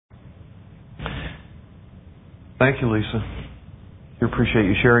Thank you, Lisa. We appreciate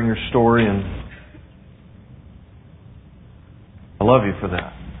you sharing your story, and I love you for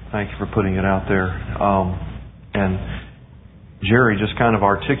that. Thank you for putting it out there. And Jerry just kind of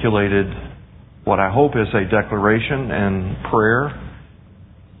articulated what I hope is a declaration and prayer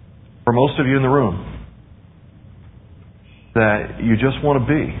for most of you in the room, that you just want to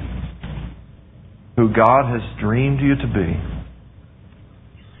be who God has dreamed you to be,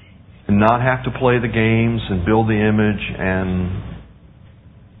 and not have to play the games and build the image and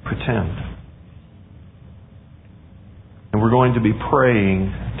pretend. And we're going to be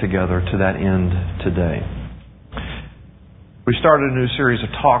praying together to that end today. We started a new series of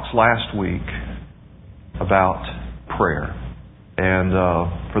talks last week about prayer. And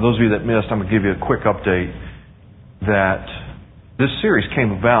for those of you that missed, I'm going to give you a quick update that this series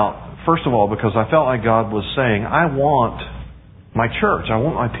came about, first of all, because I felt like God was saying, I want my church, I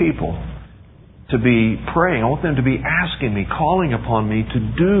want my people to be praying. I want them to be asking me, calling upon me to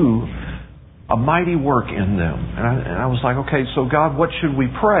do a mighty work in them. And I was like, okay, so God, what should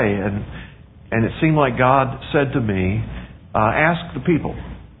we pray? And it seemed like God said to me, ask the people.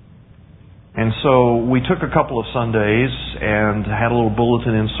 And so we took a couple of Sundays and had a little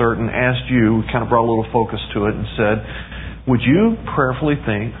bulletin insert and asked you, we kind of brought a little focus to it and said, would you prayerfully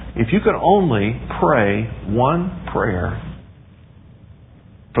think, if you could only pray one prayer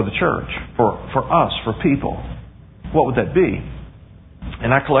for the church, for us, for people, what would that be?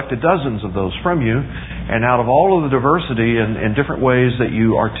 And I collected dozens of those from you, and out of all of the diversity and different ways that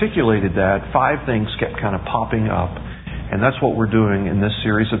you articulated that, 5 things kept kind of popping up. And that's what we're doing in this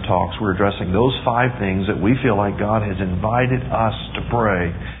series of talks. We're addressing those 5 things that we feel like God has invited us to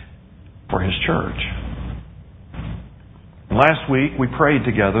pray for His church. And last week we prayed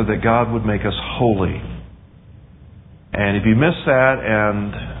together that God would make us holy. And if you missed that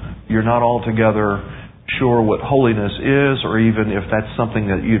and you're not altogether sure what holiness is, or even if that's something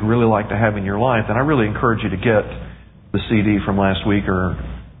that you'd really like to have in your life, then I really encourage you to get the CD from last week or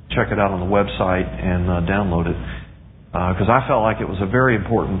check it out on the website and download it. Because I felt like it was a very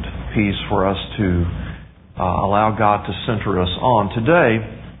important piece for us to allow God to center us on. Today,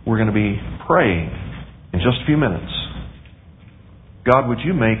 we're going to be praying in just a few minutes. God, would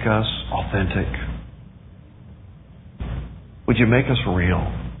you make us authentic? Would you make us real?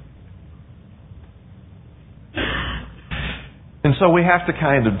 And so we have to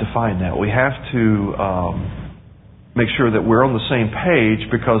kind of define that. We have to make sure that we're on the same page,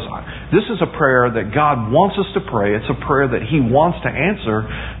 because this is a prayer that God wants us to pray. It's a prayer that He wants to answer,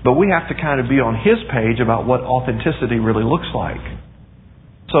 but we have to kind of be on His page about what authenticity really looks like.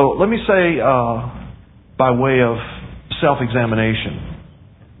 So let me say, by way of self-examination,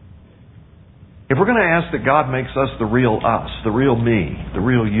 if we're going to ask that God makes us the real us, the real me, the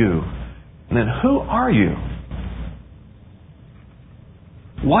real you, then who are you?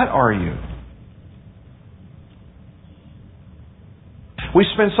 What are you? We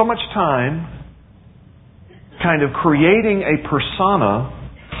spend so much time kind of creating a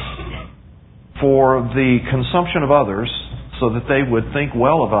persona for the consumption of others so that they would think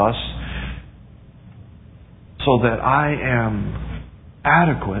well of us, so that I am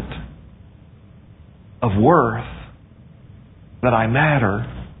adequate, of worth, that I matter,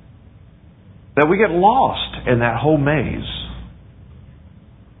 that we get lost in that whole maze.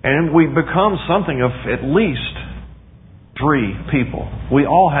 And we become something of at least 3 people. We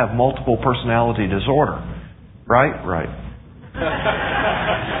all have multiple personality disorder. Right? Right.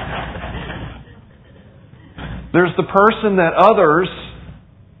 There's the person that others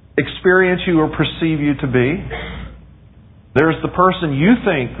experience you or perceive you to be. There's the person you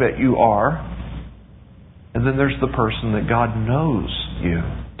think that you are. And then there's the person that God knows you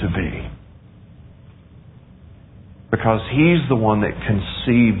to be. Because He's the one that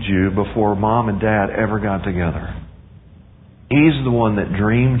conceived you before Mom and Dad ever got together. He's the one that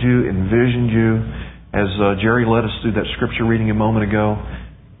dreamed you, envisioned you. As Jerry led us through that scripture reading a moment ago,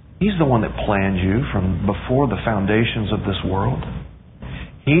 He's the one that planned you from before the foundations of this world.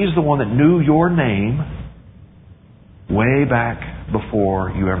 He's the one that knew your name way back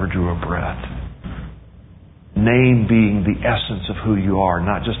before you ever drew a breath. Name being the essence of who you are,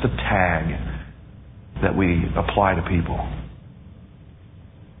 not just a tag that we apply to people.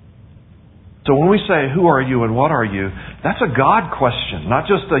 So when we say, who are you and what are you, that's a God question. Not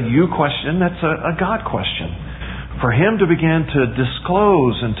just a you question, that's a God question. For Him to begin to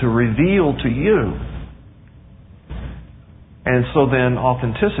disclose and to reveal to you. And so then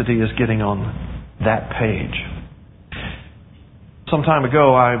authenticity is getting on that page. Some time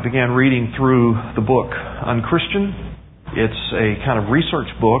ago I began reading through the book Unchristian It's a kind of research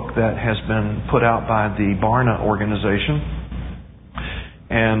book that has been put out by the Barna organization.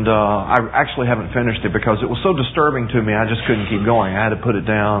 And I actually haven't finished it because it was so disturbing to me, I just couldn't keep going. I had to put it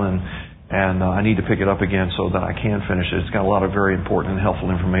down, and I need to pick it up again so that I can finish it. It's got a lot of very important and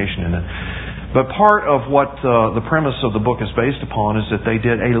helpful information in it. But part of what the premise of the book is based upon is that they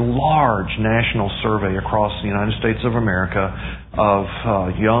did a large national survey across the United States of America of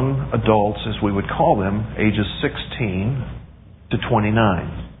young adults, as we would call them, ages 16 to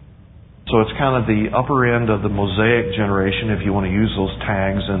 29. So it's kind of the upper end of the Mosaic generation, if you want to use those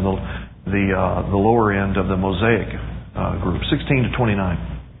tags, and the lower end of the Mosaic group, 16 to 29.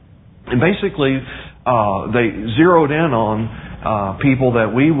 And basically, they zeroed in on people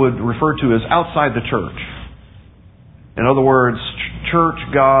that we would refer to as outside the church. In other words, church,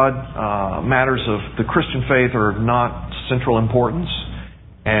 God, matters of the Christian faith are not central importance,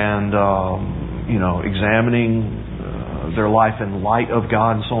 and examining their life in light of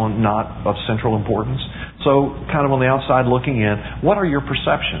God and so on, not of central importance. So, kind of on the outside looking in, what are your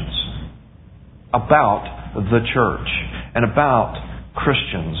perceptions about the church and about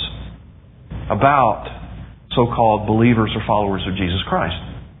Christians, about so-called believers or followers of Jesus Christ?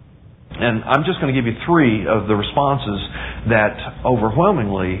 And I'm just going to give you 3 of the responses that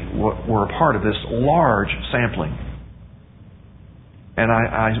overwhelmingly were a part of this large sampling. And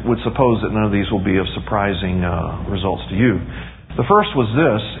I would suppose that none of these will be of surprising results to you. The first was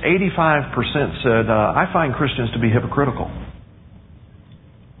this. 85% said, I find Christians to be hypocritical.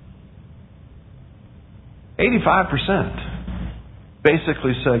 85%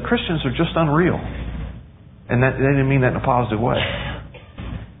 basically said Christians are just unreal. And that, they didn't mean that in a positive way.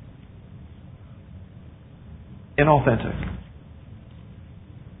 Inauthentic.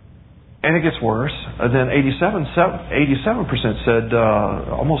 And it gets worse. Then 87% said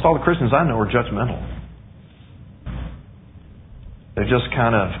almost all the Christians I know are judgmental. They're just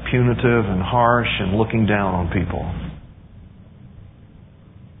kind of punitive and harsh and looking down on people.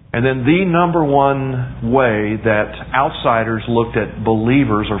 And then the number one way that outsiders looked at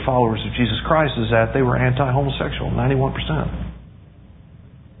believers or followers of Jesus Christ is that they were anti-homosexual, 91%.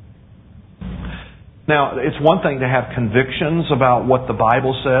 Now, it's one thing to have convictions about what the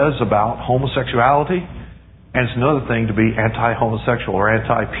Bible says about homosexuality, and it's another thing to be anti-homosexual or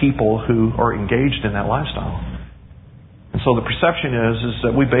anti-people who are engaged in that lifestyle. And so the perception is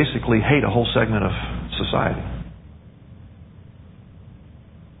that we basically hate a whole segment of society.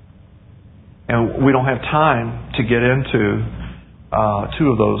 And we don't have time to get into 2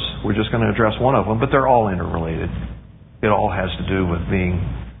 of those. We're just going to address one of them, but they're all interrelated. It all has to do with being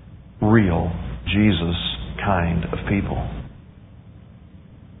real, Jesus kind of people.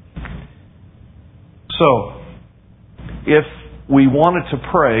 So, if we wanted to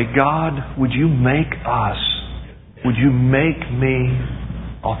pray, God, would you make me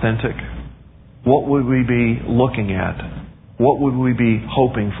authentic? What would we be looking at? What would we be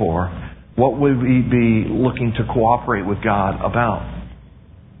hoping for? What would we be looking to cooperate with God about?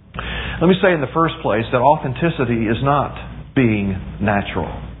 Let me say in the first place that authenticity is not being natural.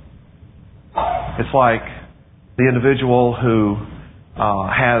 It's like the individual who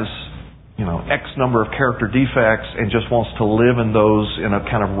has, X number of character defects and just wants to live in those in a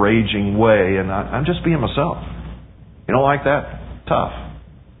kind of raging way, and I'm just being myself. You don't like that? Tough.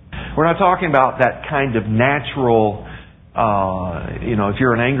 We're not talking about that kind of natural, if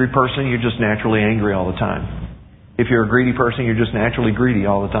you're an angry person, you're just naturally angry all the time. If you're a greedy person, you're just naturally greedy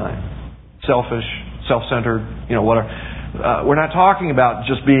all the time. Selfish, self-centered, whatever. We're not talking about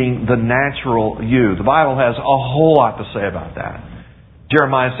just being the natural you. The Bible has a whole lot to say about that.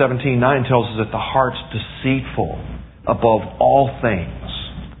 Jeremiah 17:9 tells us that the heart's deceitful above all things.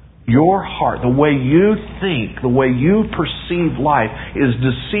 Your heart, the way you think, the way you perceive life is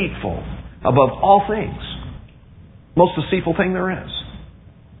deceitful above all things. Most deceitful thing there is.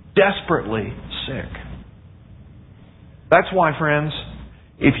 Desperately sick. That's why, friends,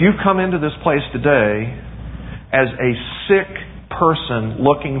 if you come into this place today as a sick person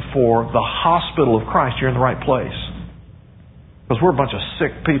looking for the hospital of Christ, you're in the right place. Because we're a bunch of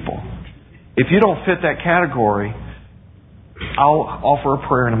sick people. If you don't fit that category, I'll offer a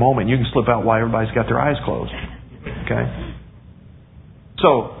prayer in a moment. You can slip out while everybody's got their eyes closed. Okay?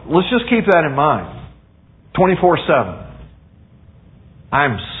 So, let's just keep that in mind. 24/7.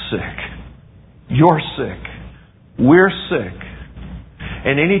 I'm sick. You're sick. We're sick.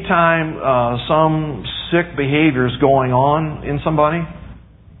 And anytime some sick behavior is going on in somebody,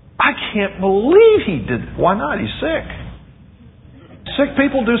 I can't believe he did. Why not? He's sick. Sick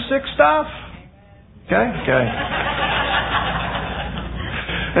people do sick stuff. Okay?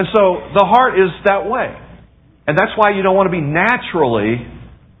 And so the heart is that way. And that's why you don't want to be naturally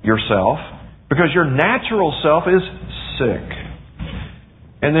yourself, because your natural self is sick.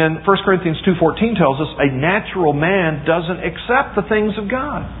 And then 1 Corinthians 2:14 tells us a natural man doesn't accept the things of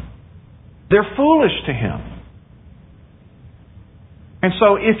God. They're foolish to him. And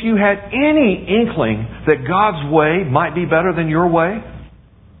so if you had any inkling that God's way might be better than your way,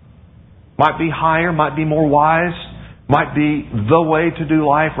 might be higher, might be more wise, might be the way to do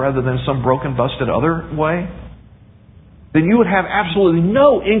life rather than some broken, busted other way, then you would have absolutely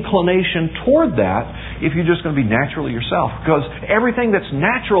no inclination toward that if you're just going to be naturally yourself. Because everything that's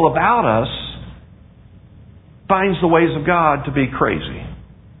natural about us finds the ways of God to be crazy.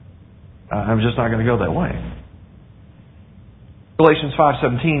 I'm just not going to go that way. Galatians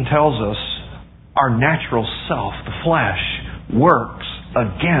 5:17 tells us our natural self, the flesh, works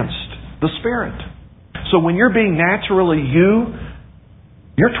against the Spirit. So when you're being naturally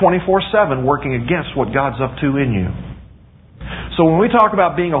you're 24/7 working against what God's up to in you. So when we talk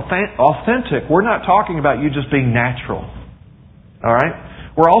about being authentic, we're not talking about you just being natural. All right?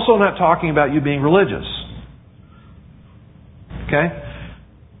 We're also not talking about you being religious. Okay?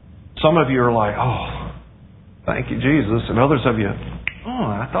 Some of you are like, oh, thank you, Jesus. And others of you, oh,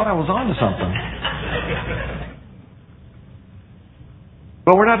 I thought I was on to something.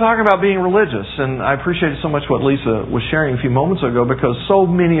 But we're not talking about being religious. And I appreciated so much what Lisa was sharing a few moments ago, because so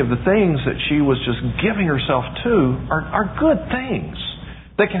many of the things that she was just giving herself to are good things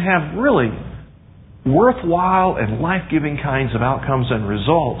that can have really worthwhile and life-giving kinds of outcomes and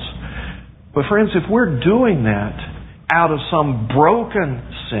results. But friends, if we're doing that out of some broken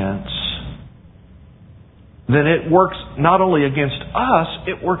sense, then it works not only against us,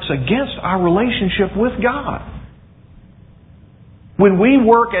 it works against our relationship with God. When we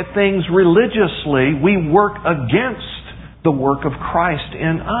work at things religiously, we work against the work of Christ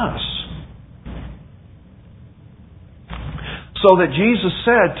in us. So that Jesus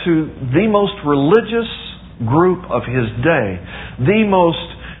said to the most religious group of His day, the most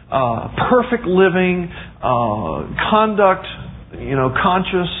perfect living, conduct,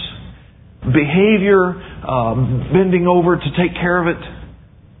 conscious behavior, bending over to take care of it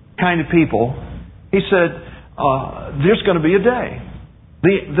kind of people, He said, there's going to be a day.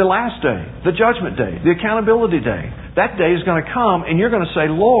 The last day, the judgment day, the accountability day. That day is going to come and you're going to say,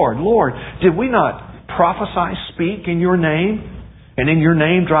 Lord, Lord, did we not prophesy, speak in your name? And in your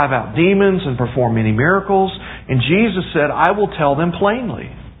name drive out demons and perform many miracles? And Jesus said, I will tell them plainly,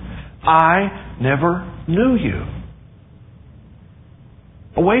 I never knew you.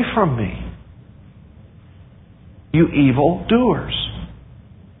 Away from me, you evil doers.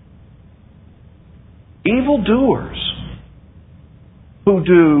 Evil doers who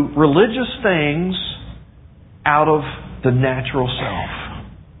do religious things out of the natural self.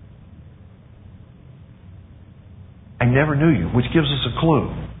 I never knew you, which gives us a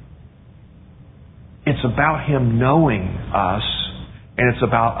clue. It's about Him knowing us, and it's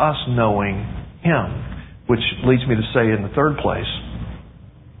about us knowing Him, which leads me to say in the third place,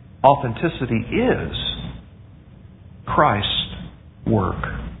 authenticity is Christ's work.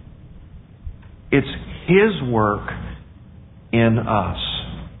 It's His work in us.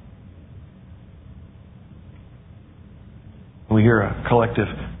 We hear a collective,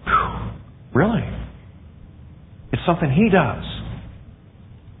 really? It's something He does.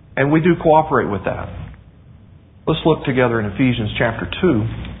 And we do cooperate with that. Let's look together in Ephesians chapter 2.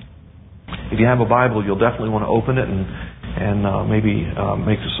 If you have a Bible, you'll definitely want to open it and maybe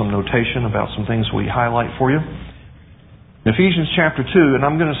make some notation about some things we highlight for you. Ephesians chapter 2, and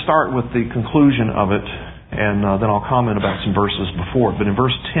I'm going to start with the conclusion of it, and then I'll comment about some verses before it. But in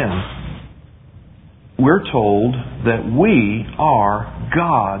verse 10, we're told that we are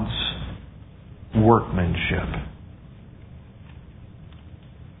God's workmanship.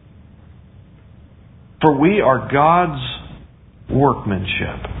 For we are God's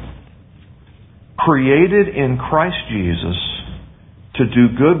workmanship, created in Christ Jesus to do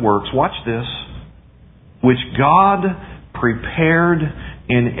good works, watch this, which God prepared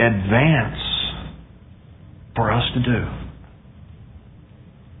in advance for us to do.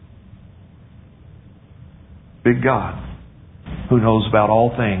 Big God, who knows about all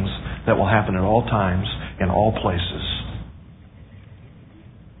things that will happen at all times, in all places.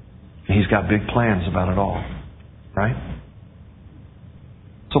 He's got big plans about it all. Right?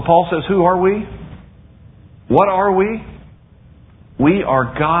 So Paul says, who are we? What are we? We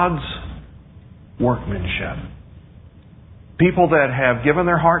are God's workmanship. People that have given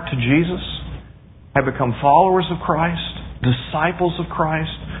their heart to Jesus, have become followers of Christ, disciples of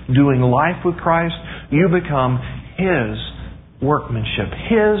Christ, doing life with Christ. You become His workmanship,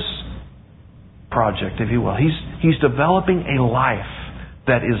 His project, if you will. He's developing a life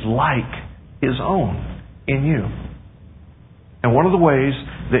that is like His own in you. And one of the ways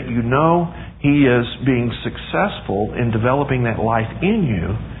that you know He is being successful in developing that life in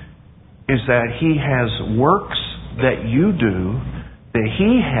you is that He has works that you do that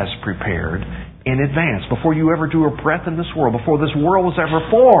He has prepared in advance. Before you ever drew a breath in this world, before this world was ever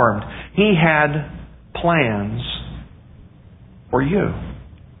formed, He had plans for you.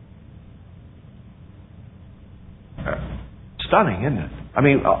 Stunning, isn't it? I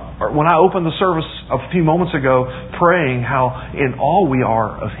mean, when I opened the service a few moments ago praying how in awe we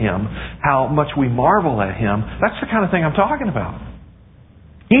are of Him, how much we marvel at Him, that's the kind of thing I'm talking about.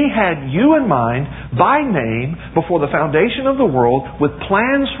 He had you in mind by name before the foundation of the world, with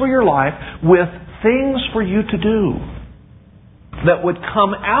plans for your life, with things for you to do that would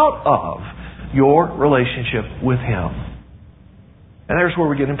come out of your relationship with Him. And there's where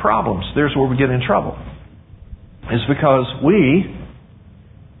we get in problems. There's where we get in trouble. It's because we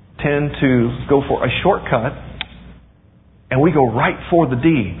tend to go for a shortcut and we go right for the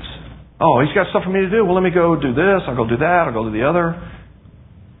deeds. Oh, He's got stuff for me to do. Well, let me go do this. I'll go do that. I'll go do the other.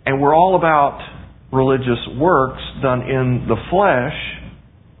 And we're all about religious works done in the flesh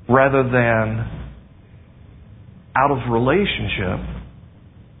rather than out of relationship,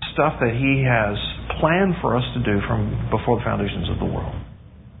 stuff that He has planned for us to do from before the foundations of the world.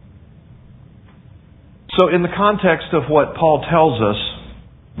 So in the context of what Paul tells us,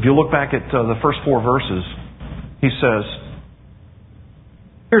 if you look back at the first 4 verses, he says,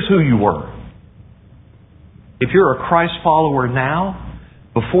 here's who you were. If you're a Christ follower now,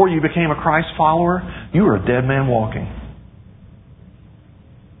 before you became a Christ follower, you were a dead man walking.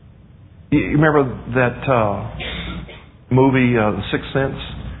 You remember that movie, The Sixth Sense?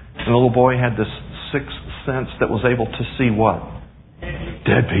 And the little boy had this sixth sense that was able to see what?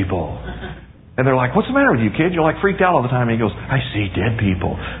 Dead people. And they're like, what's the matter with you, kid? You're like freaked out all the time. And he goes, I see dead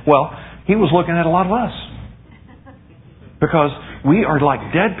people. Well, he was looking at a lot of us. Because we are like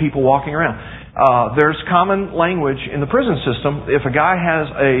dead people walking around. There's common language in the prison system. If a guy has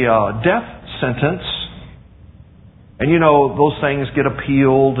a death sentence, and you know, those things get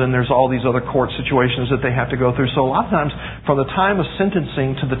appealed, and there's all these other court situations that they have to go through. So a lot of times, from the time of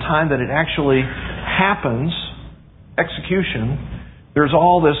sentencing to the time that it actually happens, execution, there's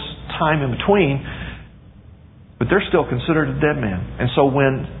all this time in between, but they're still considered a dead man. And so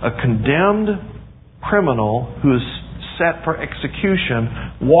when a condemned criminal who is set for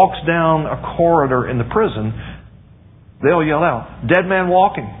execution walks down a corridor in the prison, they'll yell out, dead man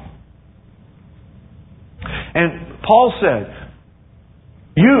walking. And Paul said,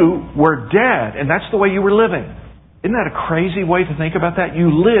 you were dead, and that's the way you were living. Isn't that a crazy way to think about that? You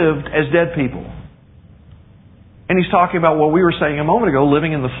lived as dead people. And he's talking about what we were saying a moment ago,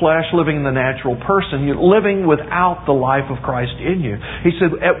 living in the flesh, living in the natural person, living without the life of Christ in you. He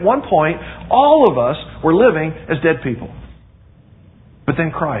said, at one point, all of us were living as dead people. But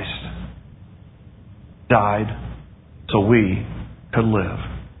then Christ died so we could live.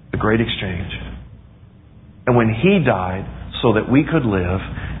 The great exchange. And when He died so that we could live,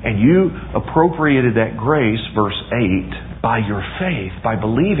 and you appropriated that grace, verse 8, by your faith, by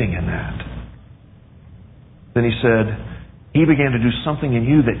believing in that, then He said, He began to do something in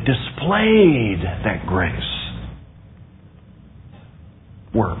you that displayed that grace.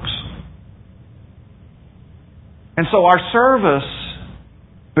 Works. And so our service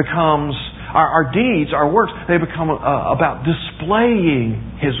becomes, our deeds, our works, they become about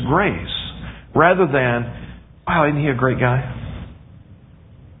displaying His grace rather than, wow, isn't he a great guy?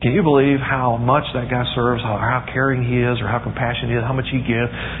 Can you believe how much that guy serves, how caring he is, or how compassionate he is, how much he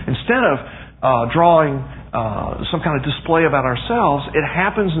gives? Instead of drawing some kind of display about ourselves, it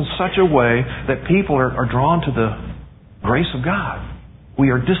happens in such a way that people are drawn to the grace of God. We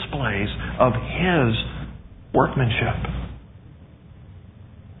are displays of His workmanship.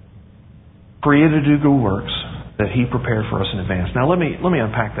 Created to do good works that He prepared for us in advance. Now let me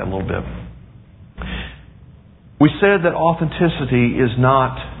unpack that a little bit. We said that authenticity is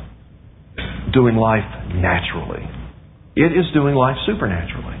not doing life naturally. It is doing life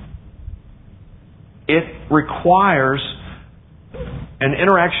supernaturally. It requires an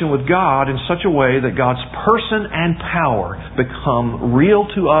interaction with God in such a way that God's person and power become real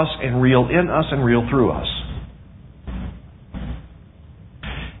to us and real in us and real through us.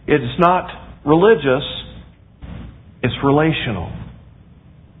 It's not religious, it's relational.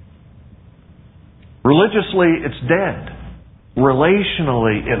 Religiously, it's dead.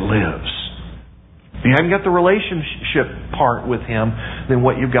 Relationally, it lives. If you haven't got the relationship part with Him, then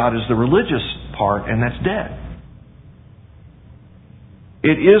what you've got is the religious part, and that's dead.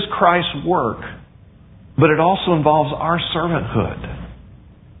 It is Christ's work but it also involves our servanthood.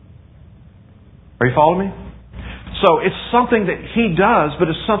 Are you following me? So it's something that He does, but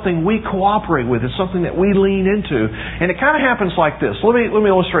it's something we cooperate with. It's something that we lean into. And it kind of happens like this. Let me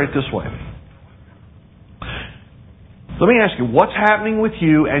illustrate it this way. Let me ask you, what's happening with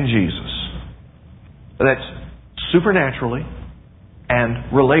you and Jesus that's supernaturally and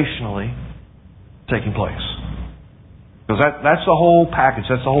relationally taking place? Because that's the whole package.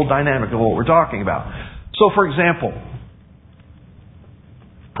 That's the whole dynamic of what we're talking about. So, for example,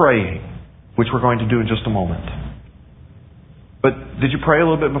 praying, which we're going to do in just a moment. But did you pray a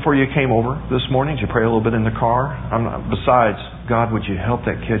little bit before you came over this morning? Did you pray a little bit in the car? Besides, God, would you help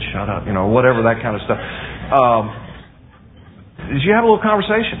that kid shut up? Whatever, that kind of stuff. Did you have a little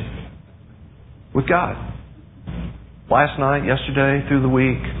conversation with God? Last night, yesterday, through the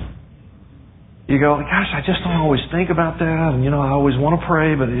week? You go, gosh, I just don't always think about that. And, I always want to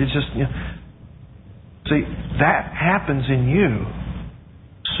pray, but it's just... See, that happens in you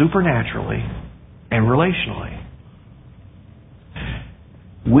supernaturally and relationally.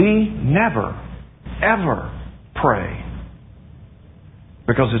 We never, ever pray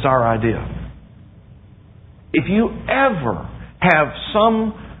because it's our idea. If you ever have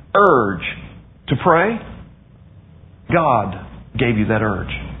some urge to pray, God gave you that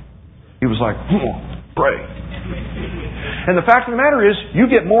urge. He was like, pray. And the fact of the matter is, you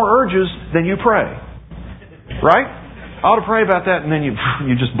get more urges than you pray. Right? I ought to pray about that, and then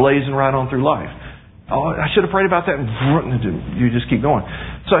you're just blazing right on through life. Oh, I should have prayed about that. And you just keep going.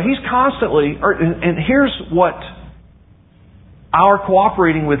 So He's constantly... And here's what our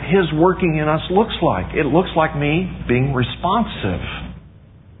cooperating with His working in us looks like. It looks like me being responsive.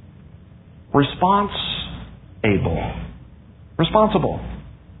 Responsible.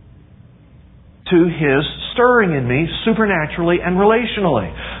 To His stirring in me supernaturally and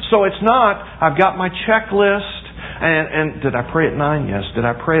relationally. So it's not, I've got my checklist. And did I pray at 9? Yes. Did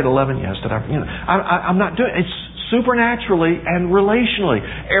I pray at 11? Yes. I'm not doing it. It's supernaturally and relationally.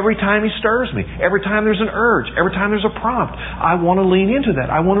 Every time He stirs me, every time there's an urge, every time there's a prompt, I want to lean into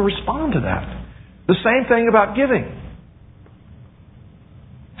that. I want to respond to that. The same thing about giving.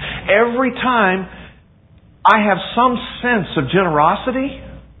 Every time I have some sense of generosity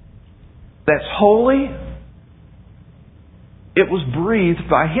that's holy, it was breathed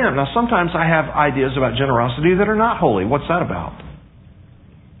by Him. Now, sometimes I have ideas about generosity that are not holy. What's that about?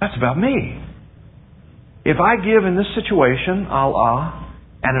 That's about me. If I give in this situation, a la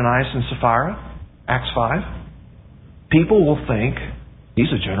Ananias and Sapphira, Acts 5, people will think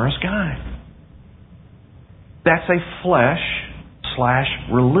he's a generous guy. That's a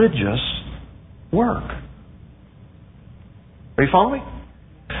flesh/religious work. Are you following me?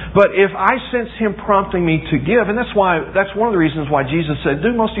 But if I sense Him prompting me to give, and that's one of the reasons why Jesus said,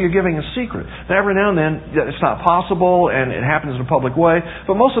 do most of your giving in secret. Now, every now and then, it's not possible, and it happens in a public way,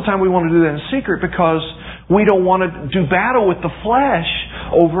 but most of the time we want to do that in secret because we don't want to do battle with the flesh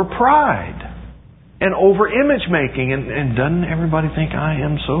over pride and over image making. And doesn't everybody think I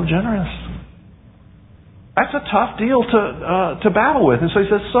am so generous? That's a tough deal to battle with. And so He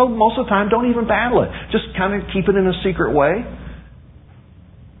says, so most of the time, don't even battle it. Just kind of keep it in a secret way.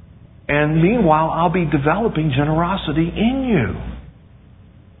 And meanwhile, I'll be developing generosity in you.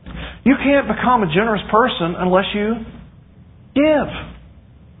 You can't become a generous person unless you give.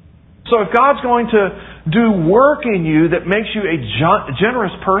 So if God's going to do work in you that makes you a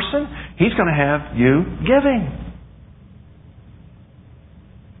generous person, He's going to have you giving.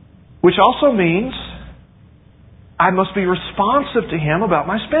 Which also means I must be responsive to Him about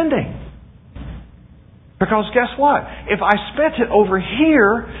my spending. Because guess what? If I spent it over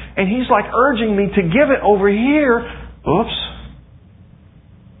here and He's like urging me to give it over here, oops,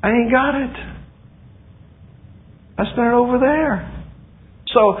 I ain't got it. I spent it over there.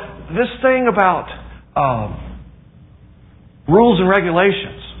 So this thing about rules and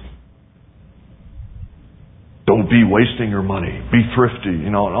regulations. Don't be wasting your money. Be thrifty,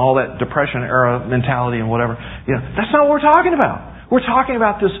 and all that Depression era mentality and whatever. That's not what we're talking about. We're talking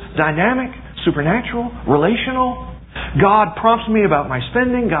about this dynamic, supernatural, relational. God prompts me about my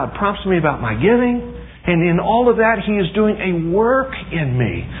spending. God prompts me about my giving. And in all of that, He is doing a work in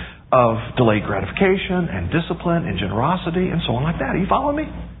me of delayed gratification and discipline and generosity and so on like that. Are you following me?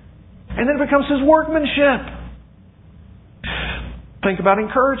 And then it becomes His workmanship. Think about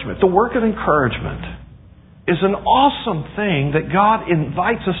encouragement. The work of encouragement is an awesome thing that God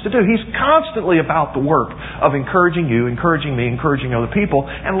invites us to do. He's constantly about the work of encouraging you, encouraging me, encouraging other people.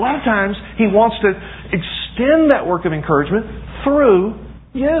 And a lot of times He wants to extend that work of encouragement through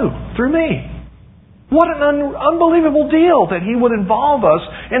you, through me. What an unbelievable deal that He would involve us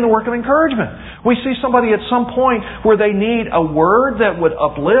in the work of encouragement. We see somebody at some point where they need a word that would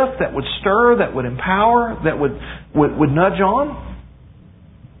uplift, that would stir, that would empower, that would nudge on.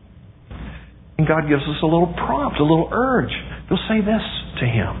 And God gives us a little prompt, a little urge. Go say this to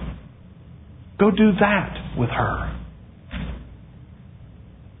him. Go do that with her.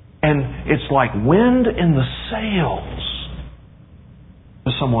 And it's like wind in the sails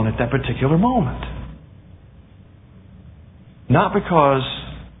to someone at that particular moment. Not because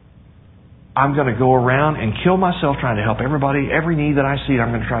I'm going to go around and kill myself trying to help everybody, every need that I see I'm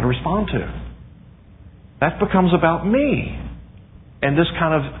going to try to respond to. That becomes about me. And this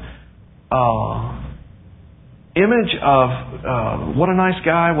kind of image of what a nice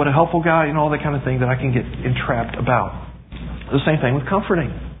guy, what a helpful guy, all that kind of thing that I can get entrapped about. The same thing with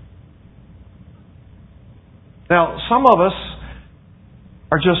comforting. Now, some of us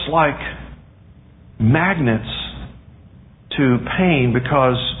are just like magnets to pain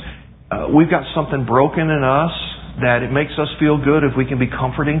because we've got something broken in us that it makes us feel good if we can be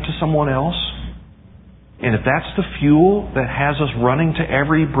comforting to someone else. And if that's the fuel that has us running to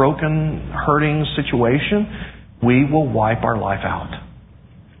every broken, hurting situation, we will wipe our life out.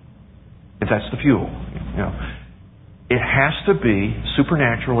 If that's the fuel. It has to be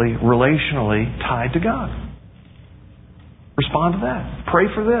supernaturally, relationally tied to God. Respond to that. Pray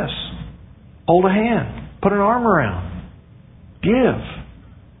for this. Hold a hand. Put an arm around. Give.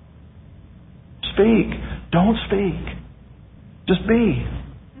 Speak. Don't speak. Just be.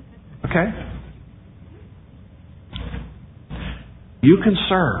 Okay? You can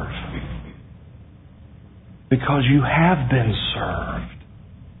serve because you have been served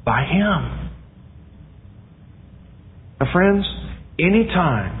by Him. Now, friends,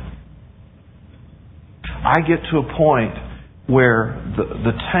 anytime I get to a point where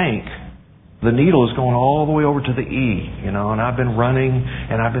the tank, the needle is going all the way over to the E, and I've been running,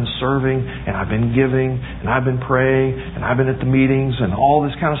 and I've been serving, and I've been giving, and I've been praying, and I've been at the meetings, and all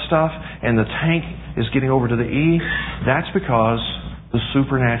this kind of stuff, and the tank is getting over to the E, that's because the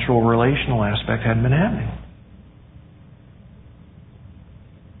supernatural relational aspect hadn't been happening.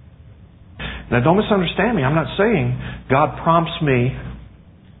 Now, don't misunderstand me. I'm not saying God prompts me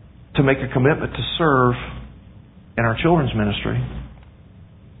to make a commitment to serve in our children's ministry.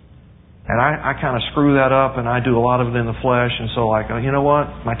 And I kind of screw that up, and I do a lot of it in the flesh. And so, you know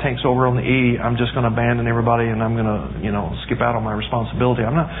what? My tank's over on the E. I'm just going to abandon everybody, and I'm going to, skip out on my responsibility.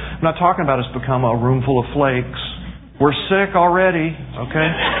 I'm not talking about us become a room full of flakes. We're sick already, okay?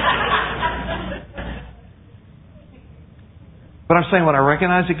 But I'm saying when I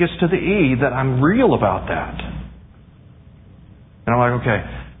recognize it gets to the E, that I'm real about that. And I'm like, okay,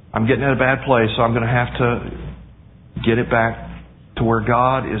 I'm getting in a bad place, so I'm going to have to get it back to where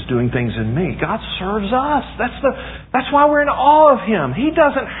God is doing things in me. God serves us. That's why we're in awe of Him. He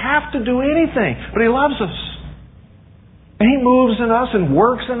doesn't have to do anything, but He loves us. And He moves in us and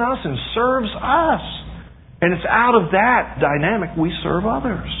works in us and serves us. And it's out of that dynamic we serve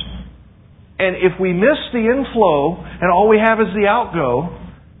others. And if we miss the inflow and all we have is the outgo,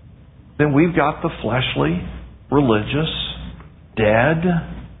 then we've got the fleshly, religious, dead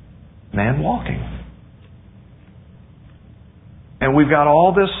man walking. And we've got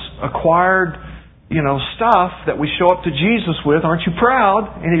all this acquired, stuff that we show up to Jesus with. Aren't you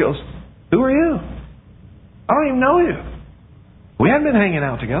proud? And He goes, who are you? I don't even know you. We haven't been hanging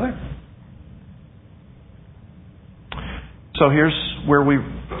out together. So here's where we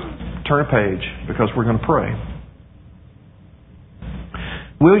turn a page, because we're going to pray.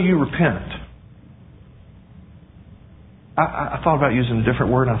 Will you repent? I thought about using a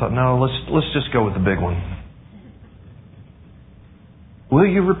different word, and I thought, no, let's just go with the big one. Will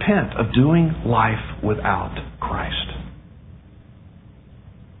you repent of doing life without Christ?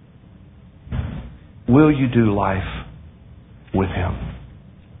 Will you do life with Him?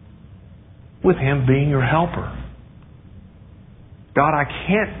 With Him being your helper. God, I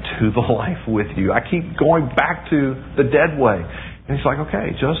can't do the life with you. I keep going back to the dead way. And He's like,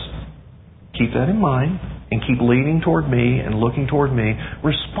 okay, just keep that in mind and keep leaning toward me and looking toward me.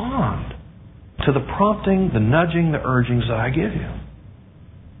 Respond to the prompting, the nudging, the urgings that I give you.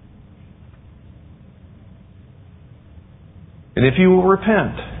 And if you will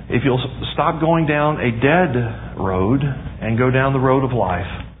repent, if you'll stop going down a dead road and go down the road of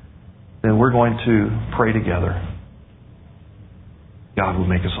life, then we're going to pray together. God will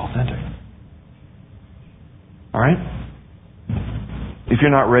make us authentic. All right? If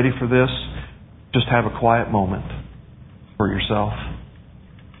you're not ready for this, just have a quiet moment for yourself.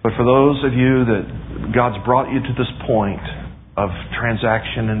 But for those of you that God's brought you to this point of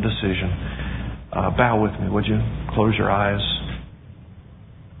transaction and decision, bow with me, would you? Close your eyes.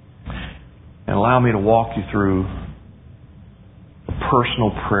 And allow me to walk you through a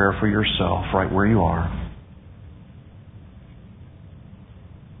personal prayer for yourself right where you are.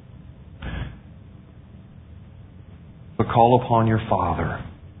 But call upon your Father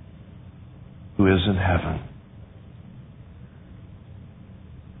who is in heaven.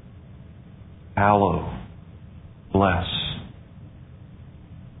 Hallow, bless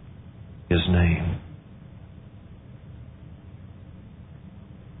His name.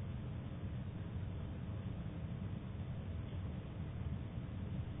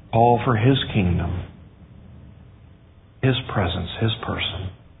 Call for His kingdom, His presence, His person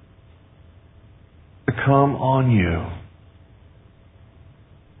to come on you.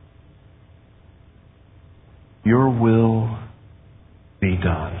 Your will be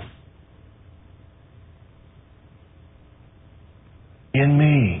done. In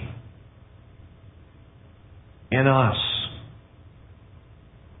me, in us,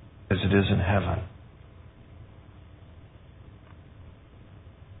 as it is in heaven.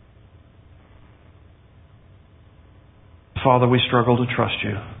 Father, we struggle to trust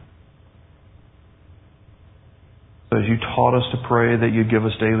you. So as you taught us to pray that you'd give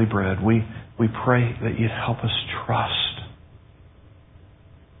us daily bread, we pray that you'd help us trust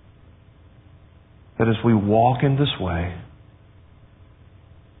that as we walk in this way,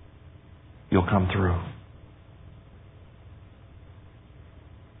 you'll come through.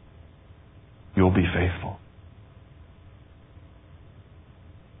 You'll be faithful.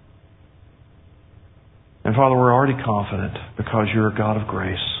 And Father, we're already confident because you're a God of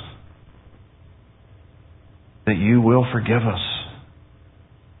grace that you will forgive us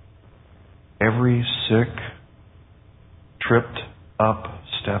every sick, tripped up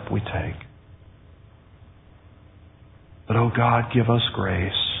step we take. But, oh God, give us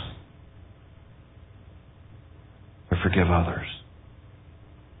grace to forgive others.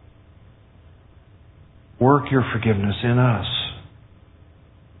 Work your forgiveness in us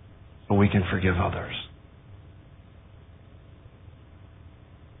so we can forgive others.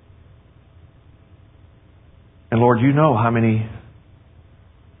 And Lord, you know how many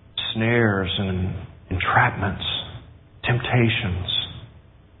snares and entrapments, temptations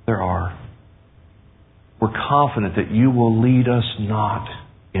there are. We're confident that you will lead us not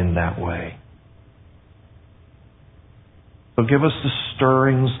in that way. So give us the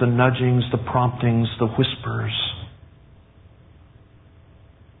stirrings, the nudgings, the promptings, the whispers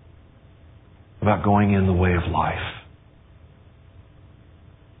about going in the way of life.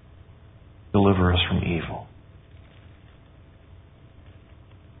 Deliver us from evil.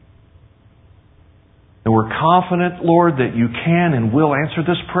 And we're confident, Lord, that you can and will answer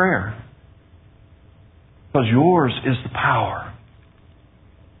this prayer. Because yours is the power.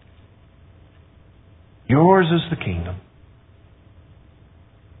 Yours is the kingdom.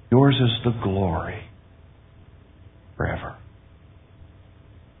 Yours is the glory forever.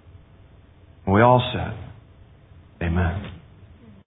 And we all said, Amen.